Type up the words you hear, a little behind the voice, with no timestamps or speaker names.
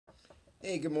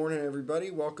Hey, good morning,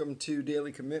 everybody. Welcome to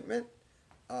Daily Commitment.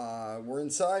 We're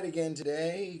inside again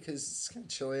today because it's kind of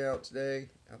chilly out today.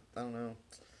 I don't know,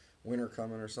 winter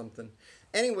coming or something.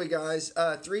 Anyway, guys,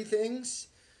 three things.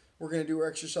 We're going to do our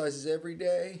exercises every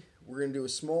day. We're going to do a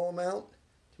small amount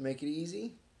to make it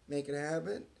easy, make it a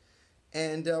habit.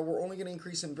 And we're only going to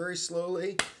increase them very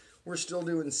slowly. We're still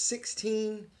doing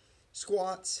 16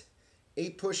 squats,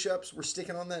 8 push-ups. We're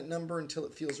sticking on that number until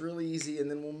it feels really easy, and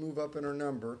then we'll move up in our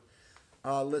number.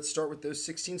 Let's start with those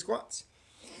 16 squats.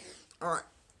 All right,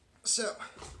 so,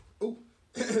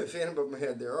 fan above my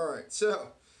head there. All right, so,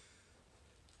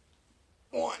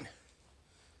 1,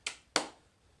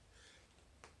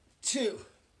 2,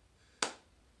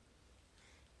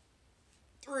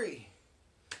 3,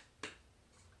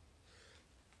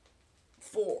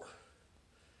 4,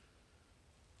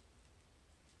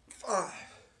 5,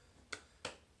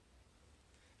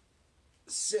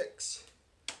 6,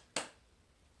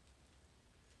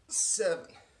 7,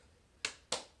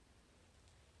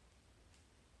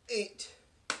 8,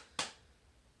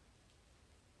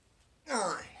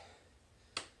 9,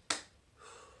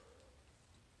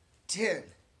 10,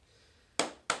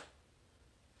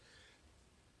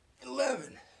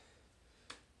 11,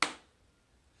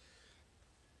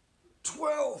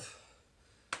 12,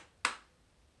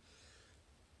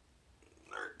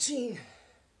 13,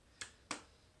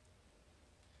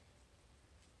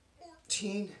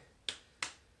 14,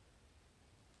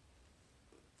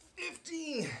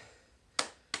 15,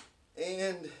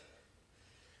 and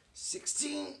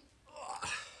 16.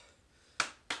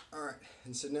 All right,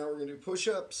 and so now we're going to do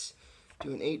push-ups,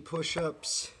 doing 8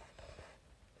 push-ups.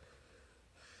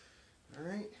 All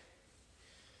right,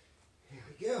 here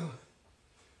we go.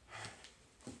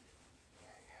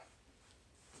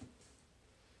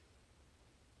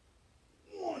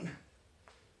 1,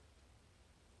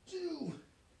 2,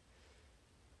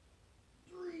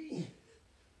 3,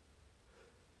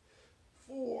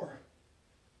 4,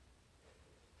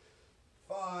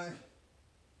 5,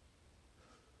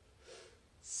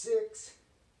 6,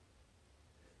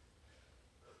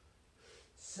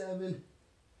 7,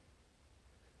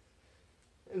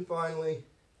 and finally,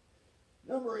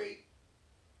 number 8.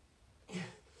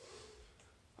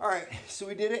 All right, so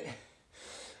we did it.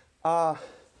 And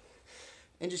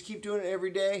just keep doing it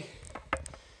every day,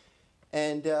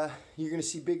 and you're going to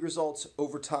see big results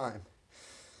over time.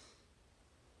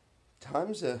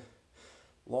 Time's a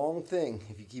long thing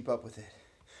if you keep up with it.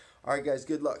 All right, guys,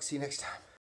 good luck. See you next time.